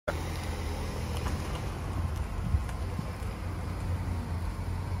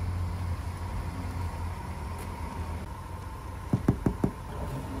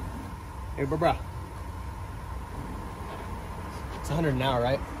Hey, bro. It's 100 an hour,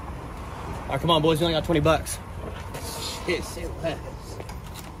 right? All right, come on, boys. You only got 20 bucks. Shit, say less.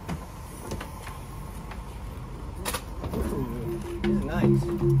 Ooh,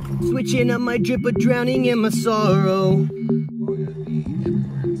 nice. Switching up my drip, but drowning in my sorrow.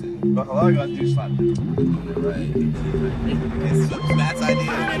 But all I gotta do is slap it. Right. It's Matt's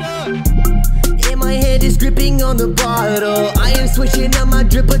idea. In my head is gripping on the bottle. I am switching up my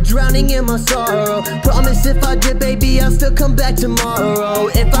drip, but drowning in my sorrow. Promise if I dip, baby, I'll still come back tomorrow.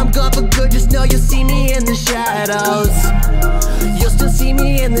 If I'm gone for good, just know you'll see me in the shadows. You'll still see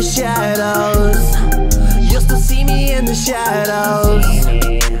me in the shadows. You'll still see me in the shadows.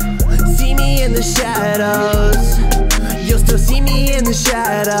 See me in the shadows. You'll still see me in the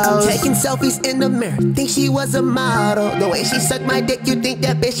shadows. Taking selfies in the mirror, think she was a model. The way she sucked my dick, you think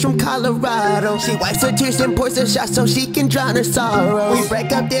that bitch from Colorado. She wipes her tears and pours a shot so she can drown her sorrow. We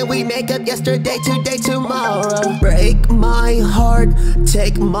break up, then we make up. Yesterday, today, tomorrow. Break my heart,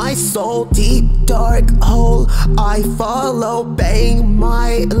 take my soul, deep dark hole I follow. Bang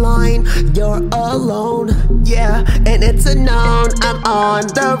my line, you're alone. Yeah, and it's a known, I'm on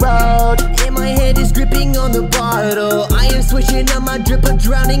the road. In my head is gripping on the bottle. I am switching up my drip, but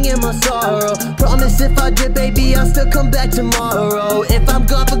drowning in my sorrow. Promise if I dip, baby, I'll still come back tomorrow. If I'm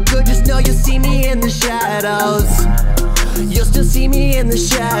gone for good, just know you'll see me in the shadows. You'll still see me in the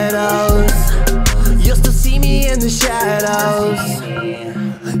shadows. You'll still see me in the shadows.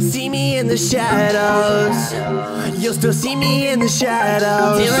 See me in the shadows. You'll still see me in the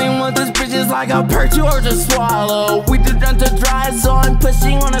shadows. Dealing with this bitch is like a perch or to swallow. We too drunk to drive, so I'm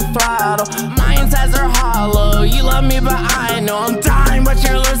pushing on the throttle. My insides are hollow. You love me, but I know I'm dying, but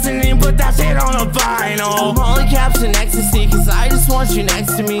you're listening. Put that shit on a vinyl. I'm only capturing ecstasy, cause I just want you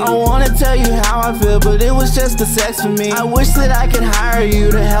next to me. I wanna tell you how I feel, but it was just the sex for me. I wish that I could hire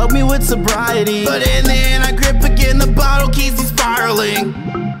you to help me with sobriety, but in the end I grip again, the bottle keeps spiraling.